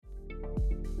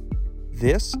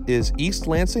This is East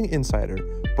Lansing Insider,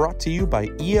 brought to you by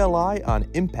ELI on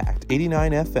Impact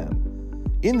 89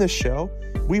 FM. In this show,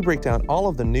 we break down all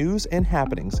of the news and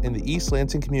happenings in the East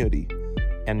Lansing community.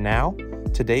 And now,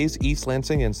 today's East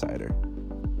Lansing Insider.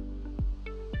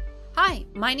 Hi,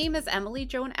 my name is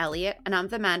Joan Elliott, and I'm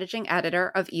the managing editor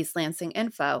of East Lansing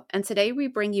Info. And today we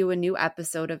bring you a new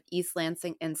episode of East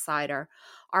Lansing Insider,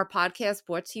 our podcast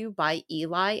brought to you by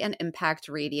Eli and Impact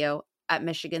Radio at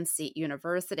Michigan State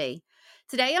University.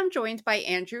 Today I'm joined by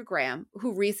Andrew Graham,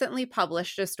 who recently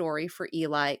published a story for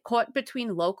Eli, Caught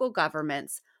Between Local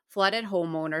Governments, Flooded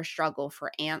Homeowners Struggle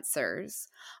for Answers,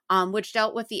 which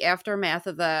dealt with the aftermath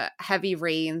of the heavy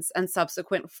rains and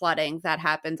subsequent flooding that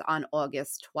happened on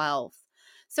August 12th.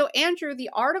 So, Andrew, the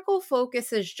article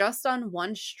focuses just on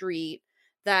one street,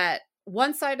 that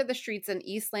one side of the street's in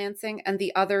East Lansing and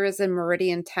the other is in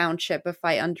Meridian Township, if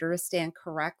I understand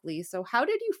correctly. So how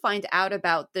did you find out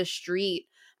about this street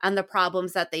and the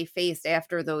problems that they faced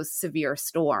after those severe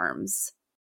storms?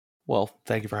 Well,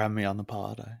 thank you for having me on the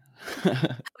pod.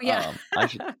 Yeah.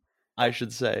 I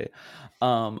should say,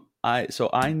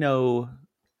 I know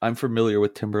I'm familiar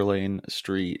with Timberlane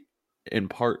Street in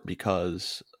part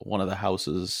because one of the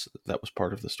houses that was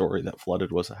part of the story that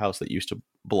flooded was a house that used to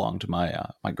belong to my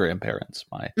grandparents,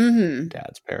 my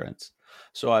dad's parents.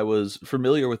 So I was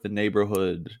familiar with the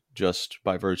neighborhood just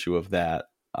by virtue of that.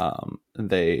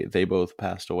 They both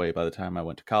passed away by the time I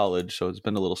went to college, so it's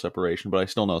been a little separation, but I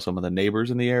still know some of the neighbors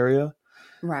in the area,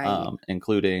 right?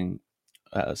 Including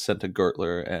Senta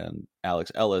Gertler and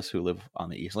Alex Ellis, who live on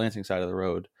the East Lansing side of the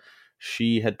road.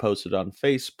 She had posted on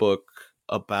Facebook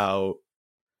about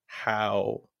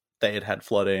how they had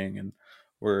flooding and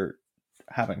were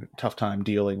having a tough time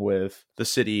dealing with the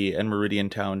city and Meridian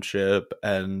Township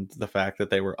and the fact that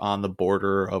they were on the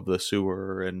border of the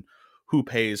sewer and who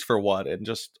pays for what, and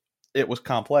just it was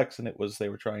complex, and they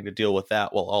were trying to deal with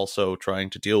that while also trying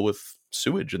to deal with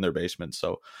sewage in their basement.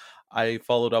 So I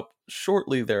followed up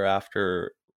shortly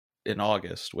thereafter in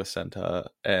August with Senta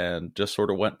and just sort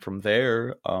of went from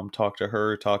there, talked to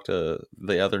her, talked to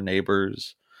the other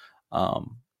neighbors,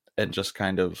 and just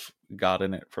kind of got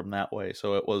in it from that way.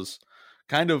 So it was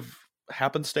kind of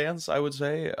happenstance, I would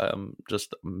say,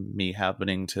 just me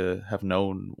happening to have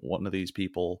known one of these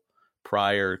people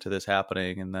prior to this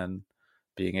happening and then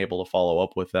being able to follow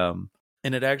up with them.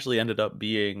 And it actually ended up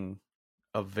being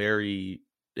a very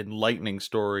enlightening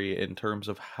story in terms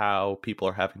of how people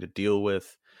are having to deal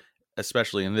with,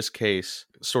 especially in this case,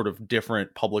 sort of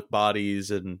different public bodies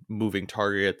and moving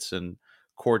targets and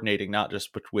coordinating not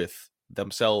just with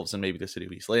themselves and maybe the City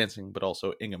of East Lansing, but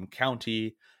also Ingham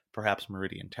County, perhaps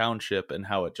Meridian Township, and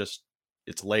how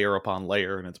it's layer upon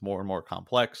layer and it's more and more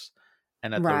complex.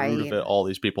 And at the root of it, all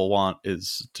these people want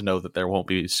is to know that there won't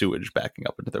be sewage backing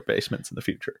up into their basements in the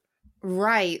future.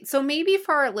 Right. So maybe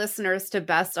for our listeners to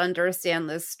best understand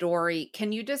this story,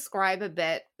 can you describe a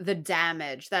bit the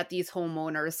damage that these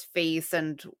homeowners face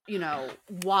and,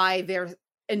 why they're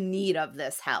in need of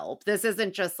this help? This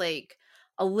isn't just like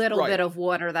a little bit of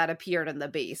water that appeared in the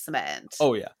basement.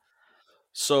 Oh, yeah.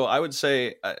 So I would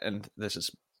say, and this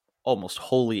is almost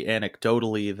wholly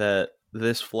anecdotally, that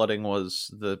this flooding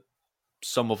was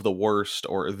some of the worst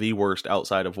or the worst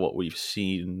outside of what we've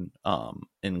seen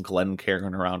in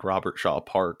Glencairn around Robert Shaw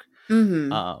Park.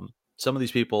 Some of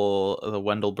these people, the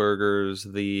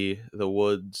Wendelbergers, the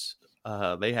Woods,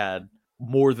 they had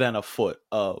more than a foot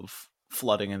of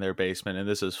flooding in their basement, and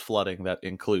this is flooding that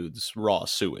includes raw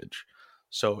sewage.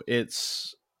 So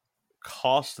it's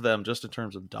cost them, just in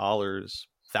terms of dollars,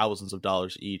 thousands of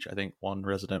dollars each. I think one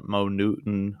resident, Mo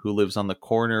Newton, who lives on the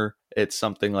corner, it's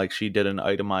something like she did an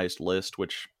itemized list,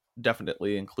 which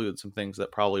definitely includes some things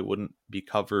that probably wouldn't be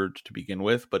covered to begin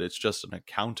with, but it's just an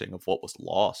accounting of what was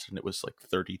lost, and it was like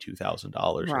 $32,000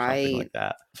 or something like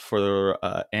that. For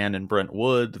Ann and Brent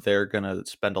Wood, they're going to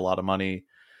spend a lot of money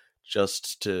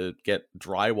just to get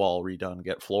drywall redone,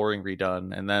 get flooring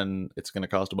redone, and then it's going to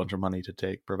cost a bunch of money to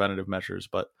take preventative measures.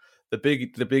 But the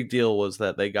big deal was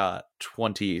that they got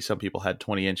some people had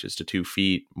 20 inches to 2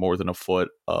 feet, more than a foot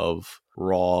of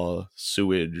raw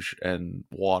sewage and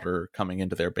water coming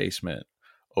into their basement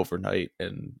overnight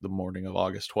in the morning of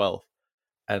August 12th.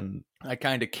 And I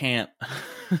kind of can't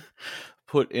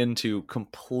put into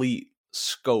complete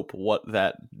scope what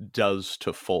that does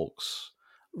to folks.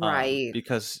 Right.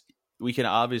 Because we can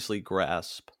obviously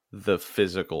grasp the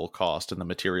physical cost and the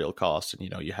material cost. And,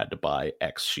 you had to buy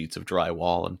X sheets of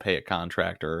drywall and pay a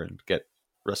contractor and get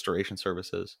restoration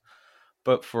services.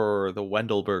 But for the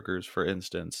Wendelbergers, for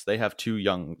instance, they have 2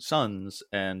 young sons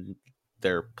and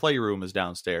their playroom is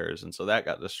downstairs. And so that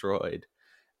got destroyed.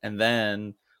 And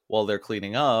then while they're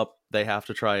cleaning up, they have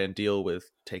to try and deal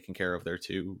with taking care of their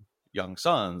 2 young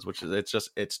sons, which is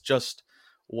it's just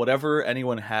whatever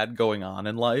anyone had going on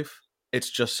in life. It's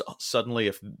just suddenly,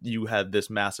 if you had this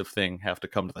massive thing, have to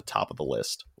come to the top of the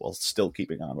list while still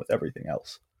keeping on with everything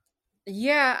else.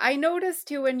 Yeah, I noticed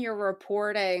too in your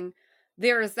reporting,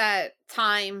 there's that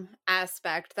time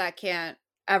aspect that can't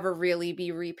ever really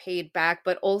be repaid back,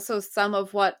 but also some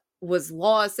of what was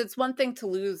lost. It's one thing to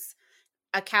lose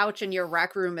a couch in your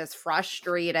rec room is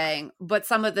frustrating, but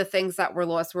some of the things that were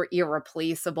lost were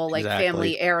irreplaceable, like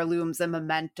family heirlooms and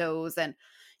mementos and,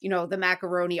 the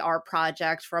macaroni art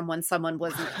project from when someone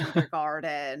was in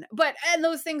kindergarten. And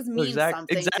those things mean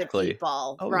something to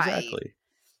people. Oh, right. Exactly.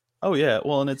 Oh, yeah.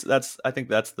 Well, and I think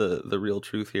that's the real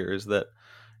truth here is that,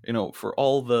 for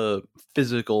all the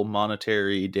physical,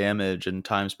 monetary damage and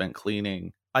time spent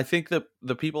cleaning, I think that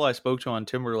the people I spoke to on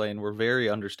Timberlane were very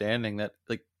understanding that,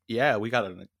 like, yeah, we got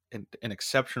an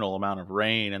exceptional amount of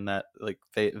rain, and that, like,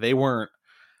 they weren't,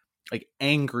 like,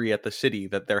 angry at the city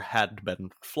that there had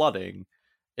been flooding.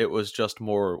 It was just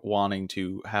more wanting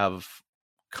to have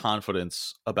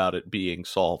confidence about it being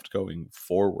solved going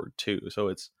forward, too. So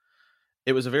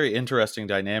it was a very interesting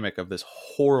dynamic of this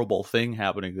horrible thing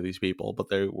happening to these people, but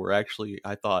they were actually,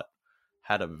 I thought,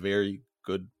 had a very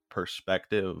good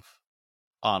perspective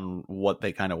on what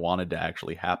they kind of wanted to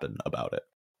actually happen about it.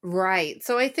 Right.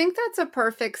 So I think that's a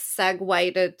perfect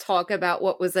segue to talk about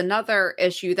what was another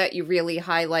issue that you really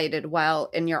highlighted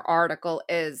well in your article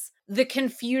is the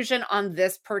confusion on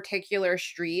this particular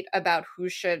street about who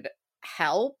should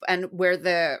help and where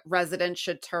the residents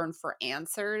should turn for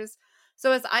answers.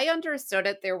 So as I understood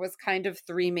it, there was kind of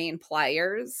 3 main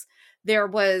players. There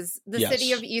was the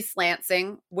City of East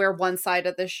Lansing, where one side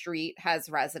of the street has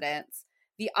residents.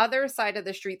 The other side of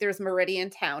the street, there's Meridian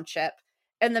Township.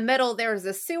 In the middle, there's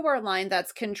a sewer line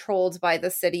that's controlled by the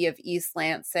City of East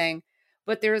Lansing.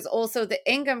 But there's also the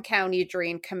Ingham County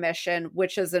Drain Commission,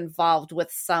 which is involved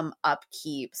with some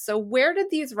upkeep. So where did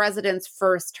these residents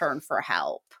first turn for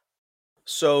help?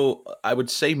 So I would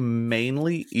say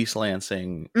mainly East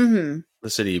Lansing, the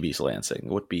City of East Lansing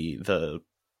would be the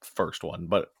first one,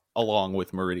 but along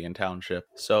with Meridian Township.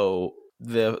 So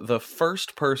the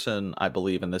first person, I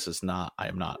believe, and I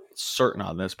am not certain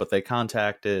on this, but they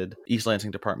contacted East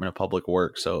Lansing Department of Public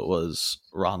Works. So it was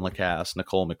Ron Lacasse,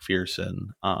 Nicole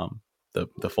McPherson,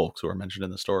 the folks who are mentioned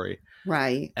in the story.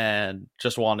 Right. And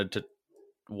just wanted to,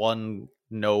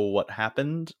 know what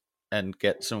happened and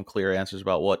get some clear answers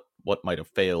about what might have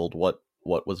failed, what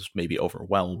was maybe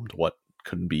overwhelmed, what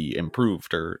couldn't be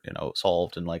improved or,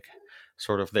 solved, and like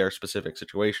sort of their specific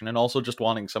situation, and also just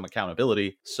wanting some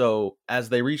accountability. So as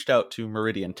they reached out to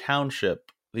Meridian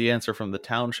Township, the answer from the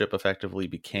township effectively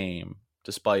became,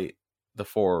 despite the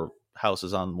 4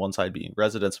 houses on one side being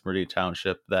residents of Meridian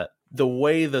Township, that the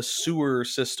way the sewer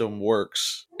system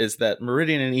works is that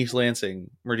Meridian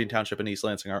Township and East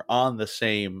Lansing are on the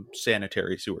same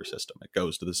sanitary sewer system. It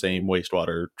goes to the same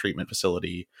wastewater treatment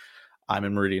facility. I'm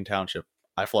in Meridian Township.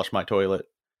 I flush my toilet.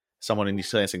 Someone in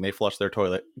East Lansing, they flush their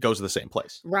toilet, goes to the same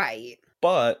place. Right.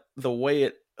 But the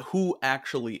way who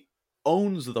actually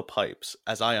owns the pipes,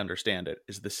 as I understand it,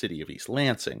 is the City of East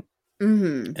Lansing.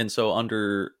 Mm-hmm. And so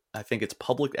under, I think it's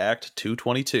Public Act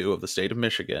 222 of the state of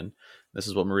Michigan, this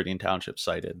is what Meridian Township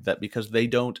cited, that because they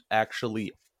don't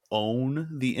actually own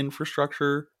the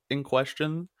infrastructure in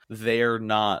question, they're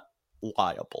not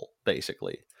liable,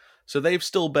 basically. So they've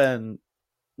still been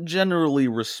generally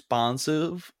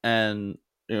responsive, and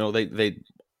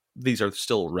these are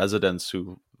still residents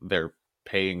who they're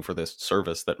paying for this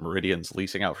service that Meridian's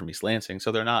leasing out from East Lansing,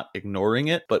 so they're not ignoring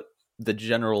it. But the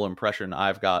general impression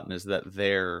I've gotten is that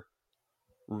they're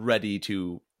ready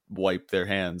to wipe their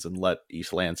hands and let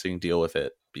East Lansing deal with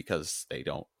it because they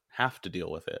don't have to deal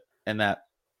with it. And that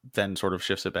then sort of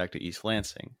shifts it back to East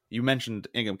Lansing. You mentioned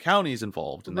Ingham County's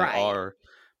involved, and Right. they are,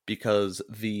 because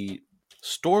the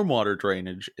stormwater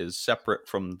drainage is separate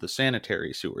from the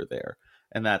sanitary sewer there.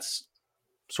 And that's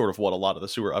sort of what a lot of the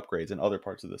sewer upgrades in other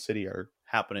parts of the city are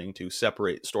happening, to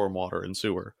separate stormwater and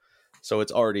sewer. So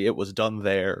it was done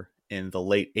there in the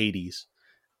late 80s.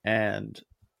 And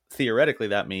theoretically,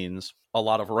 that means a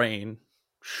lot of rain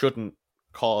shouldn't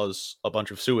cause a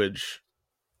bunch of sewage.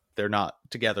 They're not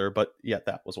together, but yet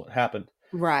that was what happened.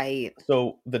 Right.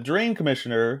 So the drain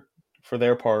commissioner, for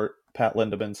their part, Pat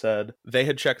Lindeman, said they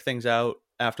had checked things out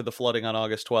after the flooding on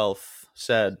August 12th,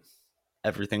 said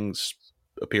everything's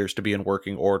appears to be in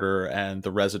working order, and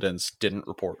the residents didn't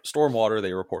report stormwater,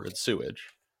 they reported sewage.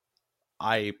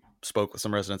 I spoke with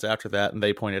some residents after that, and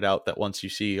they pointed out that once you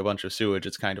see a bunch of sewage,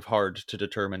 it's kind of hard to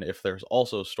determine if there's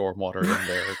also stormwater in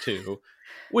there too,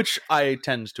 which I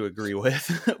tend to agree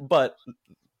with. But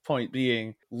Point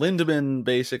being, Lindemann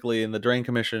basically in the Drain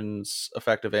Commission's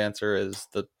effective answer is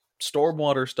the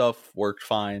stormwater stuff worked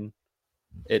fine.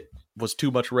 It was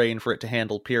too much rain for it to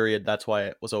handle, period. That's why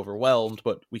it was overwhelmed,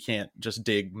 but we can't just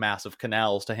dig massive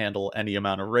canals to handle any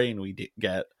amount of rain we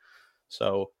get.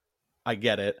 So I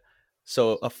get it.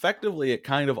 So effectively, it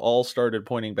kind of all started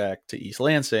pointing back to East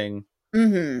Lansing,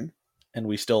 Mm-hmm. and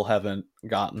we still haven't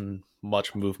gotten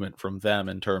much movement from them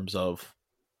in terms of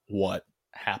what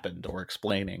happened or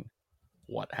explaining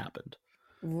what happened.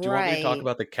 Do you want me to talk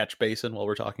about the catch basin while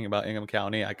we're talking about Ingham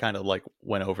County? I kind of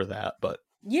went over that, but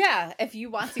yeah, if you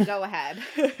want to go ahead.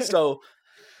 So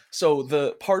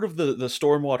the part of the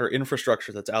stormwater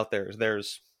infrastructure that's out there is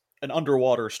there's an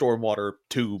underwater stormwater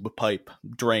tube pipe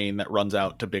drain that runs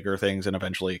out to bigger things, and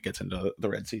eventually it gets into the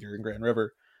Red Cedar and Grand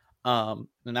River. And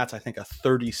that's, I think, a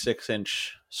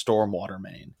 36-inch stormwater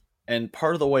main. And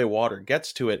part of the way water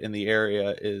gets to it in the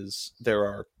area is there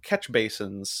are catch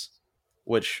basins,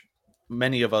 which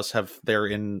many of us have.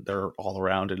 They're all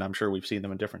around, and I'm sure we've seen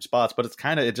them in different spots, but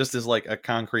it just is like a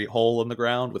concrete hole in the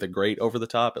ground with a grate over the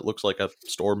top. It looks like a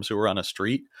storm sewer on a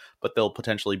street, but they'll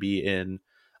potentially be in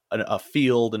a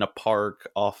field, in a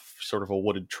park, off sort of a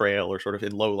wooded trail, or sort of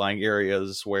in low-lying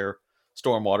areas where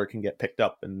stormwater can get picked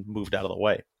up and moved out of the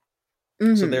way.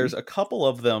 Mm-hmm. So there's a couple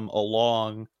of them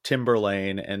along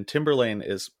Timberlane, and Timberlane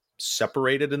is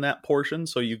separated in that portion.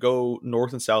 So you go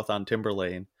north and south on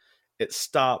Timberlane, it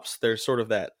stops. There's sort of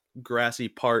that grassy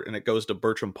part, and it goes to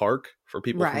Bertram Park for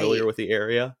people familiar with the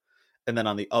area. And then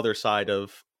on the other side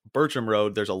of Bertram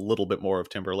Road, there's a little bit more of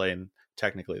Timberlane,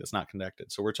 technically, that's not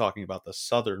connected. So we're talking about the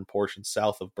southern portion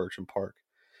south of Bertram Park.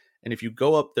 And if you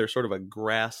go up, there's sort of a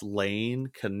grass lane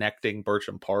connecting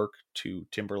Bertram Park to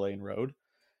Timberlane Road.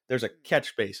 There's a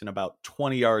catch basin about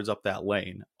 20 yards up that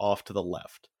lane off to the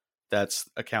left. That's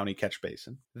a county catch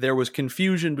basin. There was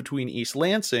confusion between East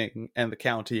Lansing and the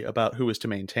county about who was to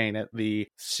maintain it. The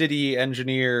city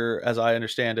engineer, as I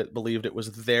understand it, believed it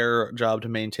was their job to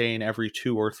maintain every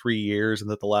 2 or 3 years, and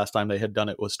that the last time they had done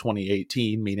it was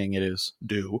 2018, meaning it is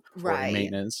due for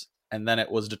maintenance. And then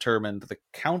it was determined the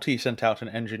county sent out an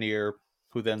engineer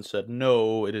who then said,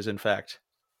 no, it is in fact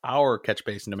our catch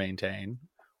basin to maintain,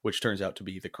 which turns out to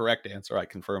be the correct answer. I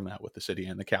confirm that with the city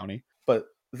and the county. But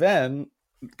then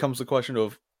comes the question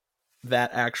of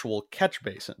that actual catch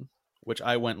basin, which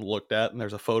I went and looked at, and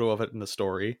there's a photo of it in the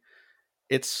story.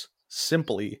 It's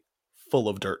simply full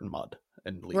of dirt and mud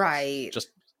and leaves. Just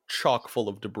chock full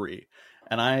of debris.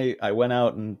 And I went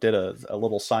out and did a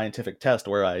little scientific test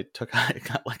where I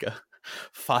got like a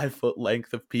 5-foot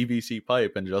length of PVC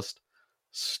pipe and just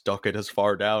stuck it as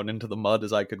far down into the mud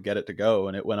as I could get it to go,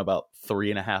 and it went about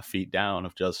 3.5 feet down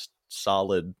of just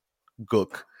solid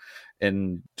gook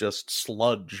and just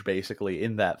sludge basically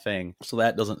in that thing. So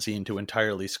that doesn't seem to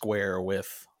entirely square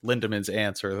with Lindemann's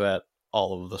answer that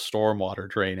all of the stormwater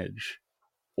drainage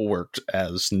worked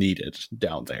as needed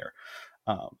down there.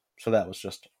 So that was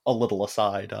just a little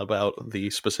aside about the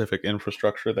specific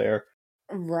infrastructure there.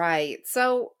 Right.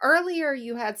 So earlier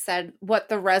you had said what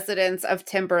the residents of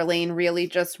Timberlane really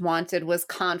just wanted was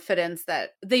confidence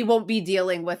that they won't be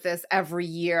dealing with this every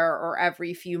year or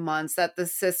every few months, that the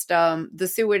system, the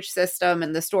sewage system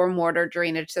and the stormwater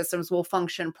drainage systems will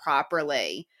function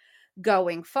properly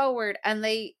going forward. And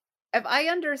they, if I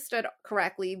understood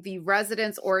correctly, the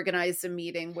residents organized a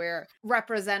meeting where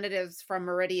representatives from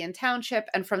Meridian Township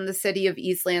and from the City of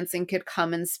East Lansing could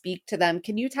come and speak to them.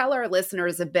 Can you tell our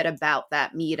listeners a bit about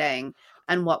that meeting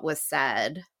and what was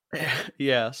said?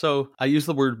 Yeah, so I use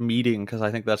the word meeting because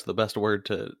I think that's the best word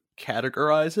to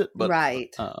categorize it. But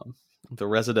the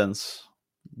residents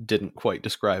didn't quite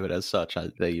describe it as such.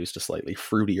 They used a slightly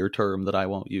fruitier term that I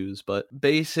won't use, but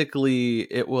basically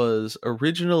it was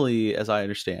originally, as I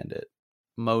understand it,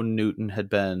 Mo Newton had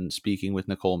been speaking with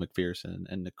Nicole McPherson,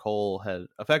 and Nicole had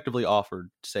effectively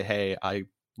offered to say, hey,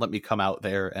 let me come out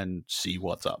there and see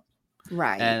what's up.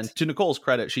 Right. And to Nicole's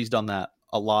credit, she's done that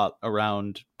a lot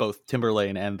around both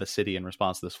Timberlane and the city in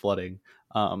response to this flooding.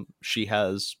 She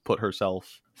has put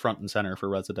herself front and center for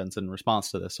residents in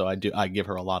response to this, so I give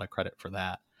her a lot of credit for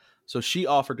that. So she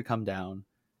offered to come down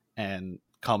and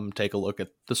come take a look at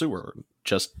the sewer,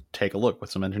 just take a look with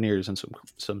some engineers and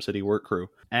some city work crew.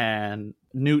 And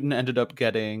Newton ended up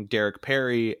getting Derek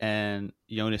Perry and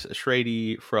Jonas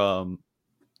Ashrady from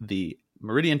the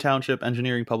Meridian Township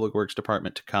Engineering Public Works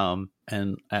Department to come.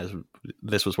 And as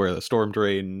this was where the storm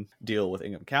drain deal with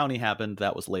Ingham County happened,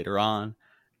 that was later on.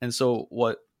 And so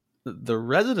what the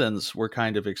residents were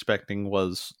kind of expecting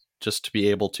was just to be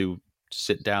able to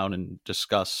sit down and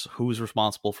discuss who's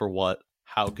responsible for what,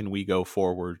 how can we go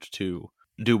forward to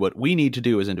do what we need to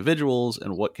do as individuals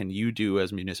and what can you do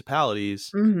as municipalities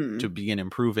to begin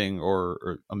improving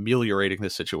or ameliorating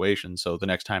this situation, so the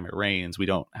next time it rains we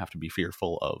don't have to be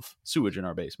fearful of sewage in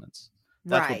our basements.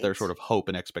 That's what their sort of hope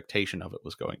and expectation of it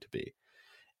was going to be.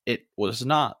 It was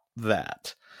not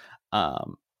that.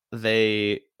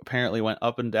 They apparently went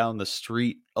up and down the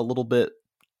street a little bit,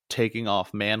 taking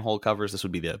off manhole covers. This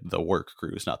would be the work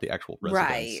crews, not the actual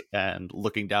residents, and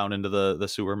looking down into the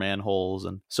sewer manholes,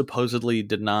 and supposedly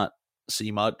did not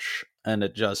see much, and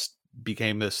it just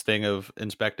became this thing of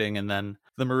inspecting. And then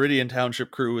the Meridian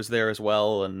Township crew was there as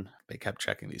well, and they kept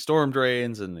checking these storm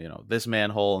drains and this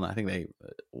manhole, and I think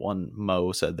one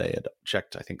Mo said they had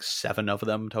checked, I think 7 of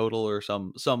them total, or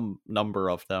some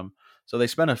number of them. So they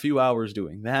spent a few hours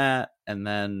doing that, and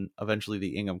then eventually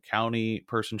the Ingham County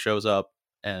person shows up,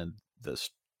 and the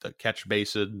catch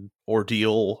basin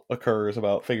ordeal occurs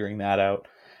about figuring that out.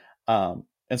 And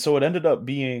so it ended up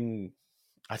being,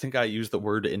 I think I used the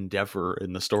word endeavor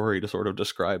in the story to sort of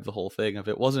describe the whole thing.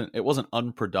 It wasn't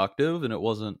unproductive, and it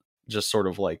wasn't just sort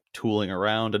of like tooling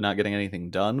around and not getting anything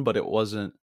done, but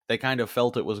they kind of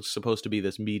felt it was supposed to be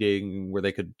this meeting where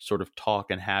they could sort of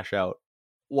talk and hash out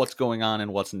what's going on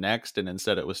and what's next, and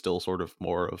instead it was still sort of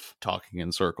more of talking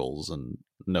in circles and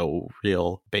no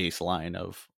real baseline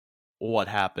of what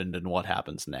happened and what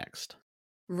happens next.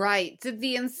 Right. Did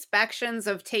the inspections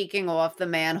of taking off the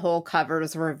manhole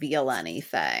covers reveal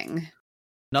anything?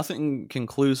 Nothing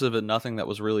conclusive, and nothing that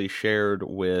was really shared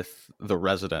with the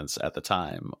residents at the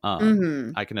time.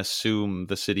 I can assume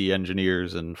the city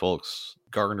engineers and folks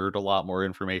garnered a lot more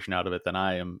information out of it than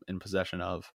I am in possession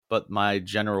of. But my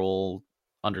general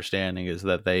understanding is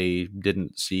that they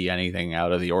didn't see anything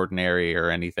out of the ordinary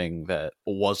or anything that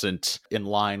wasn't in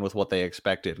line with what they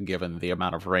expected given the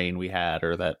amount of rain we had,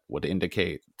 or that would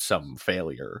indicate some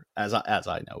failure as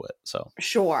I know it. So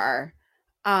sure.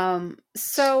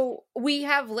 So we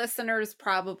have listeners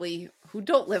probably who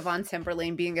don't live on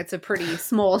Timberlane, being it's a pretty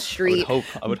small street.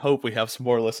 I would hope we have some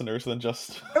more listeners than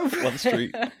just one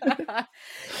street.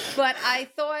 But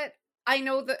I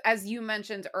know that, as you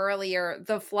mentioned earlier,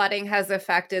 the flooding has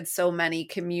affected so many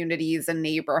communities and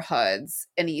neighborhoods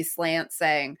in East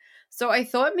Lansing. So I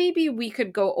thought maybe we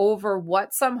could go over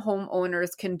what some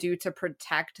homeowners can do to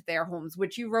protect their homes,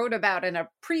 which you wrote about in a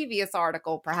previous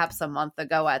article, perhaps a month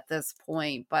ago at this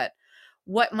point. But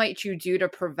what might you do to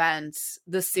prevent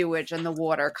the sewage and the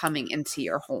water coming into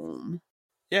your home?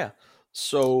 Yeah.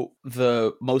 So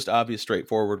the most obvious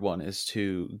straightforward one is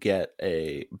to get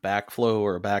a backflow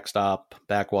or a backstop,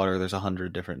 backwater. There's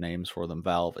 100 different names for them,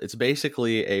 valve. It's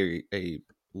basically a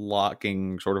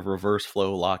locking, sort of reverse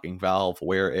flow locking valve,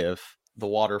 where if the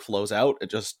water flows out, it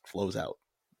just flows out,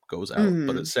 goes out.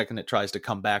 But the second it tries to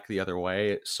come back the other way,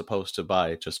 it's supposed to,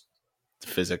 by just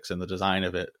physics and the design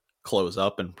of it, close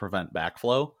up and prevent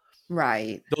backflow.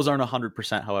 Right. Those aren't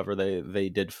 100%. However, they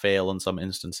did fail in some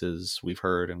instances, we've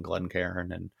heard, in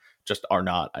Glencairn, and just are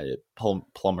not.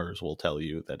 Plumbers will tell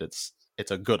you that it's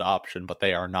a good option, but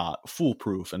they are not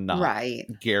foolproof and not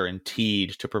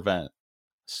guaranteed to prevent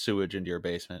sewage into your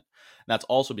basement. And that's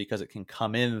also because it can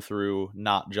come in through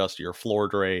not just your floor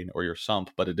drain or your sump,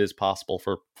 but it is possible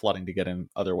for flooding to get in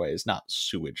other ways, not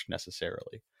sewage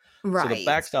necessarily. Right. So the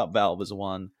backstop valve is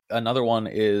one. Another one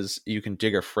is you can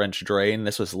dig a French drain.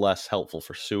 This was less helpful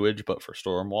for sewage, but for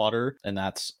stormwater. And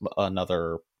that's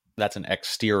an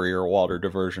exterior water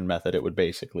diversion method. It would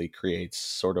basically create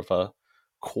sort of a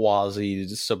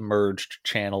quasi-submerged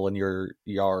channel in your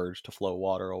yard to flow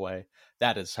water away.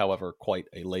 That is, however, quite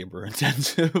a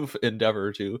labor-intensive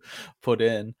endeavor to put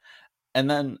in.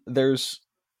 And then there's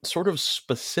sort of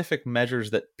specific measures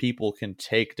that people can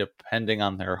take depending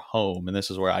on their home. And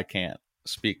this is where I can't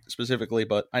speak specifically,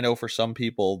 but I know for some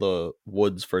people, the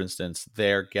Woods, for instance,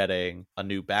 they're getting a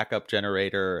new backup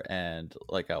generator and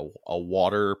like a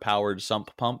water powered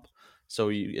sump pump. So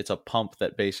it's a pump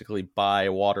that basically, by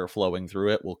water flowing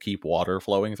through it, will keep water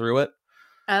flowing through it.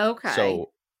 Okay.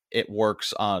 So it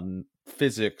works on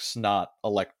physics, not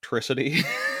electricity.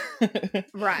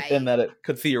 Right. And that it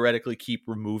could theoretically keep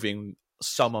removing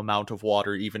some amount of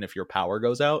water even if your power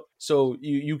goes out. So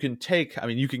you can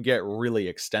you can get really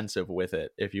extensive with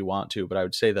it if you want to, but I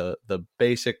would say the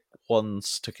basic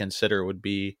ones to consider would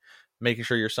be making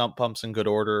sure your sump pump's in good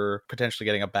order, potentially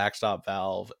getting a backstop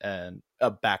valve, and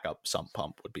a backup sump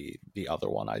pump would be the other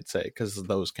one, I'd say, because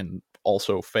those can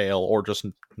also fail or just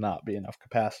not be enough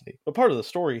capacity. But part of the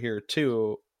story here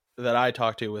too that I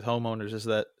talk to with homeowners is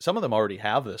that some of them already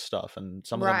have this stuff, and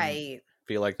some of them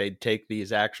feel like they'd take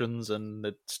these actions and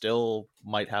it still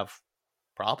might have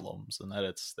problems, and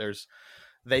that there's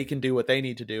they can do what they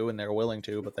need to do and they're willing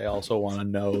to, but they also want to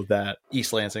know that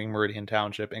East Lansing, Meridian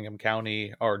Township, Ingham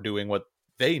County are doing what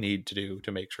they need to do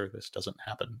to make sure this doesn't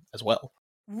happen as well.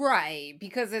 Right,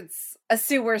 because it's a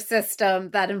sewer system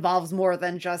that involves more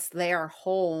than just their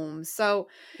home. So,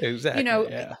 Exactly,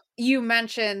 yeah. you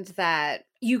mentioned that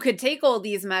you could take all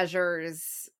these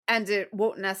measures and it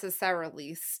won't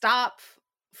necessarily stop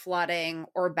flooding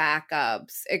or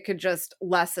backups. It could just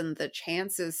lessen the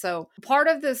chances. So part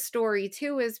of this story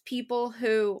too is people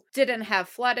who didn't have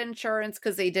flood insurance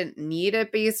because they didn't need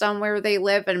it based on where they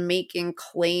live and making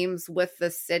claims with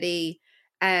the city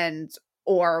and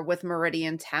or with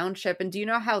Meridian Township. And do you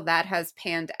know how that has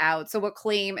panned out? So a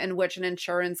claim in which an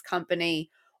insurance company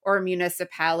or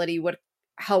municipality would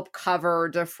help cover,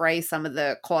 defray some of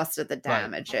the cost of the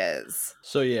damages. Right.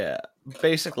 So yeah,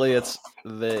 basically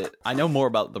I know more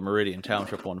about the Meridian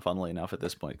Township one, funnily enough, at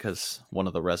this point, because one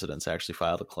of the residents actually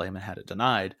filed a claim and had it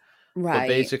denied. Right. But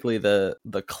basically the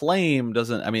claim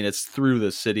doesn't, I mean, it's through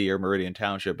the city or Meridian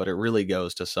Township, but it really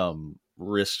goes to some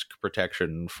risk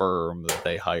protection firm that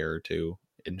they hire to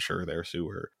insure their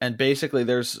sewer. And basically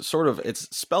there's sort of, it's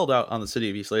spelled out on the City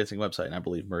of East Lansing website, and I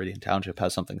believe Meridian Township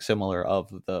has something similar, of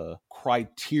the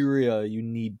criteria you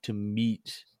need to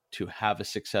meet to have a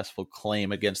successful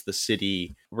claim against the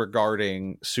city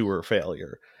regarding sewer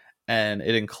failure. And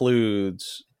it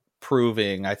includes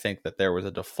proving, I think, that there was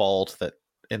a default that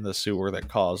in the sewer that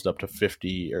caused up to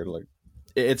 50 or like,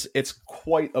 it's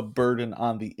quite a burden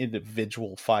on the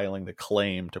individual filing the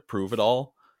claim to prove it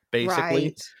all, basically.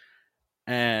 Right.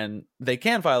 And they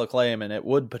can file a claim and it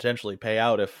would potentially pay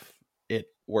out if it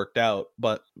worked out.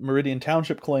 But Meridian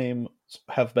Township claims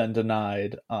have been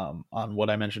denied on what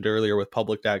I mentioned earlier with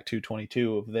Public Act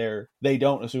 222 of they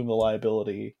don't assume the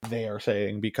liability, they are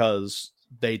saying, because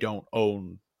they don't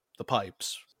own the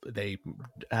pipes. They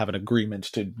have an agreement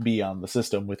to be on the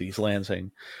system with East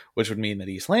Lansing, which would mean that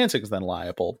East Lansing is then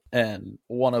liable. And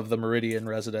one of the Meridian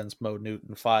residents, Mo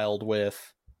Newton, filed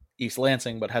with East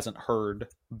Lansing, but hasn't heard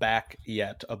back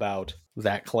yet about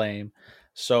that claim.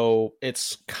 So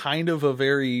it's kind of a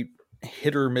very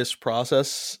hit or miss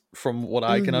process from what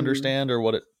I can understand, or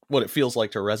what it feels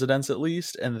like to residents at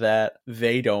least, and that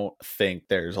they don't think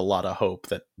there's a lot of hope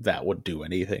that would do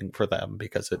anything for them,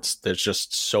 because there's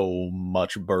just so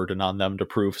much burden on them to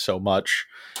prove so much,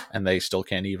 and they still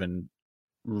can't even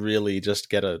really just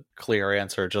get a clear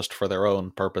answer just for their own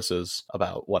purposes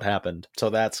about what happened. So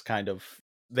that's kind of,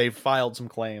 they've filed some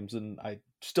claims, and I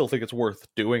still think it's worth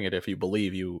doing it if you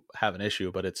believe you have an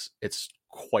issue, but it's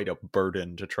quite a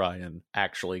burden to try and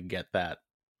actually get that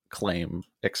claim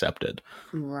accepted.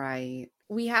 Right.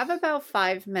 We have about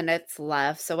 5 minutes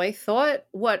left, so I thought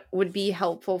what would be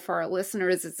helpful for our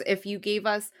listeners is if you gave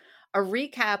us a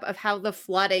recap of how the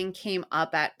flooding came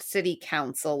up at City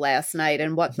Council last night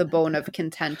and what the bone of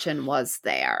contention was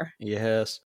there.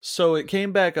 Yes. So it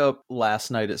came back up last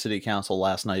night at City Council,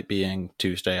 last night being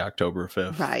Tuesday, October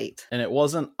 5th. Right. And it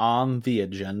wasn't on the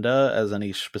agenda as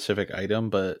any specific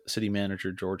item, but City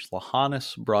Manager George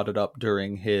Lahanis brought it up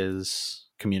during his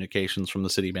communications from the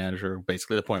city manager,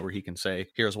 basically the point where he can say,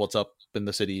 here's what's up in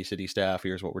the city staff,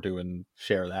 here's what we're doing,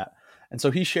 share that. And so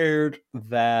he shared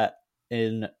that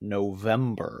in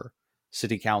November,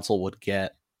 City Council would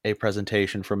get a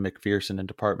presentation from McPherson and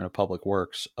Department of Public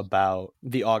Works about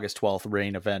the August 12th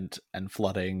rain event and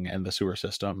flooding and the sewer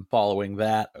system. Following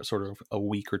that, sort of a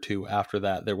week or two after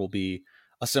that, there will be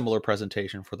a similar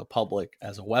presentation for the public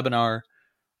as a webinar.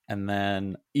 And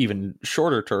then even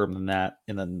shorter term than that,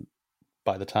 and then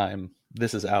by the time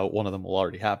this is out, one of them will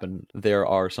already happen. There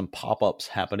are some pop-ups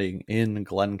happening in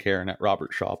Glencairn at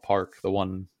Robert Shaw Park. The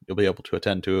one you'll be able to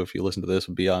attend to if you listen to this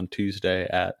will be on Tuesday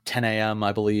at 10 a.m.,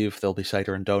 I believe. There'll be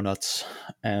cider and donuts,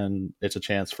 and it's a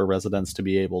chance for residents to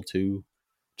be able to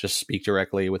just speak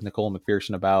directly with Nicole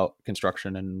McPherson about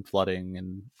construction and flooding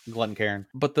and Glencairn.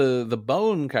 But the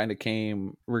bone kind of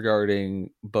came regarding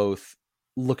both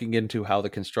looking into how the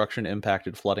construction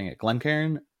impacted flooding at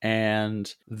Glencairn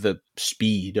and the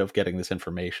speed of getting this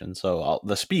information. So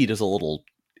the speed is a little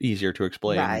easier to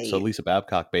explain. Right. So Lisa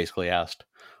Babcock basically asked,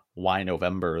 why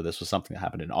November? This was something that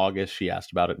happened in August. She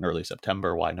asked about it in early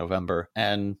September. Why November?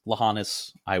 And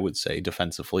Lahanis, I would say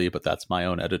defensively, but that's my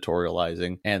own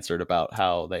editorializing, answered about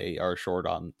how they are short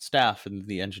on staff in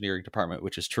the engineering department,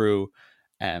 which is true.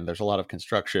 And there's a lot of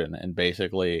construction. And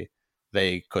basically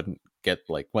they couldn't get,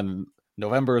 like, when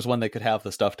November is when they could have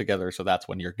the stuff together, so that's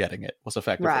when you're getting it, was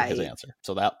effectively his answer.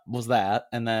 So that was that.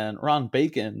 And then Ron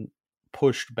Bacon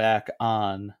pushed back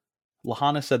on,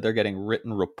 Lahanis said they're getting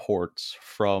written reports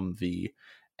from the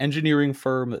engineering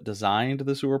firm that designed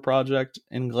the sewer project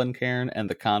in Glencairn and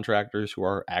the contractors who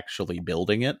are actually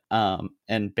building it.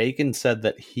 And Bacon said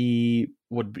that he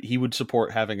would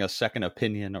support having a second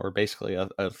opinion, or basically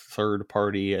a third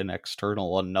party, an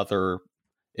external, another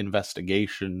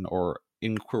investigation or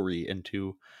inquiry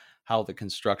into how the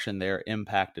construction there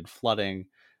impacted flooding.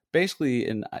 Basically,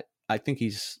 and I think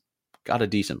he's got a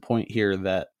decent point here,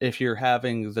 that if you're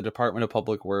having the Department of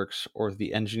Public Works or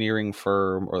the engineering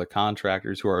firm or the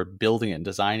contractors who are building it and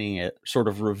designing it sort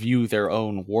of review their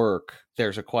own work,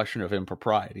 there's a question of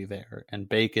impropriety there. And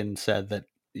Bacon said that,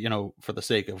 for the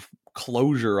sake of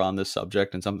closure on this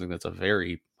subject, and something that's a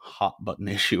very hot button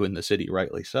issue in the city,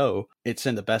 rightly so, it's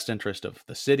in the best interest of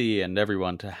the city and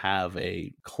everyone to have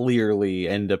a clearly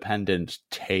independent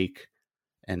take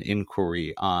an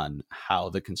inquiry on how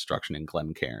the construction in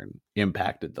Glencairn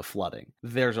impacted the flooding.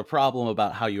 There's a problem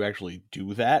about how you actually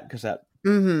do that, because that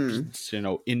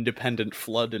independent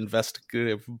flood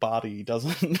investigative body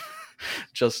doesn't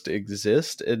just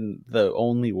exist, and the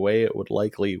only way it would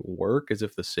likely work is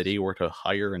if the city were to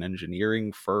hire an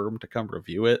engineering firm to come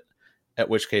review it, at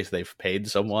which case they've paid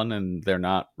someone and they're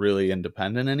not really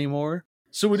independent anymore.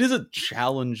 So it is a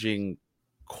challenging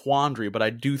quandary, but I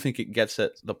do think it gets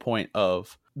at the point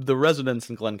of the residents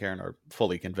in Glencairn are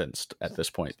fully convinced at this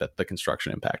point that the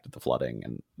construction impacted the flooding,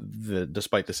 and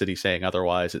despite the city saying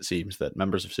otherwise, it seems that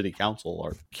members of city council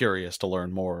are curious to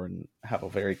learn more and have a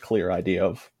very clear idea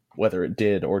of whether it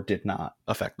did or did not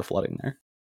affect the flooding there.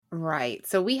 Right.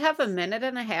 So we have a minute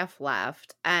and a half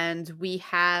left, and we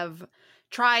have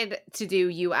tried to do,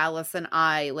 you, Alice, and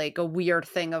I, like a weird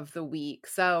thing of the week.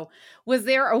 So was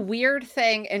there a weird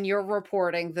thing in your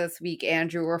reporting this week,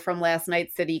 Andrew, or from last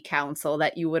night's city council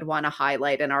that you would want to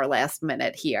highlight in our last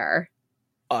minute here?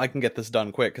 I can get this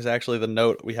done quick, because actually the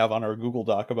note we have on our Google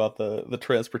Doc about the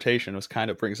transportation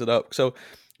brings it up. So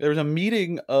there was a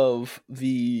meeting of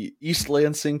the East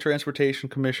Lansing Transportation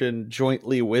Commission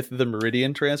jointly with the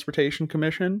Meridian Transportation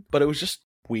Commission, but it was just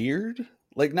weird.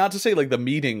 Like, not to say like the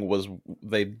meeting was,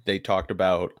 they talked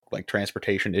about like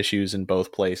transportation issues in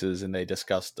both places, and they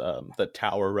discussed the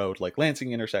Tower Road, like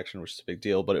Lansing intersection, which is a big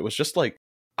deal, but it was just like,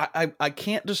 I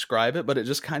can't describe it, but it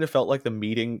just kind of felt like the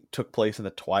meeting took place in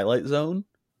the Twilight Zone.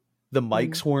 The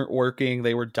mics weren't working,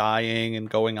 they were dying and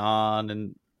going on,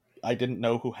 and I didn't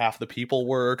know who half the people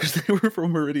were because they were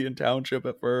from Meridian Township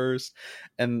at first,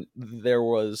 and there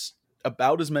was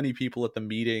about as many people at the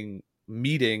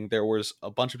meeting. There was a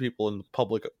bunch of people in the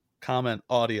public comment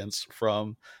audience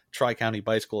from Tri-County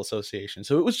Bicycle Association.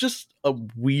 So it was just a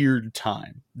weird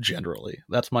time, generally.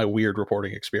 That's my weird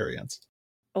reporting experience.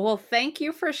 Well, thank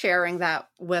you for sharing that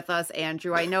with us,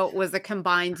 Andrew. I know it was a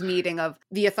combined meeting of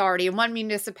the authority in one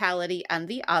municipality and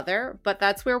the other, but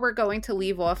that's where we're going to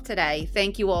leave off today.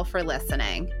 Thank you all for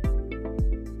listening.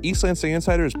 East Lansing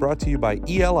Insider is brought to you by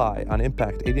ELI on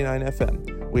Impact 89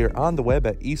 FM. We are on the web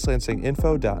at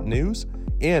eastlansinginfo.news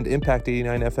and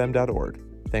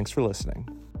impact89fm.org. Thanks for listening.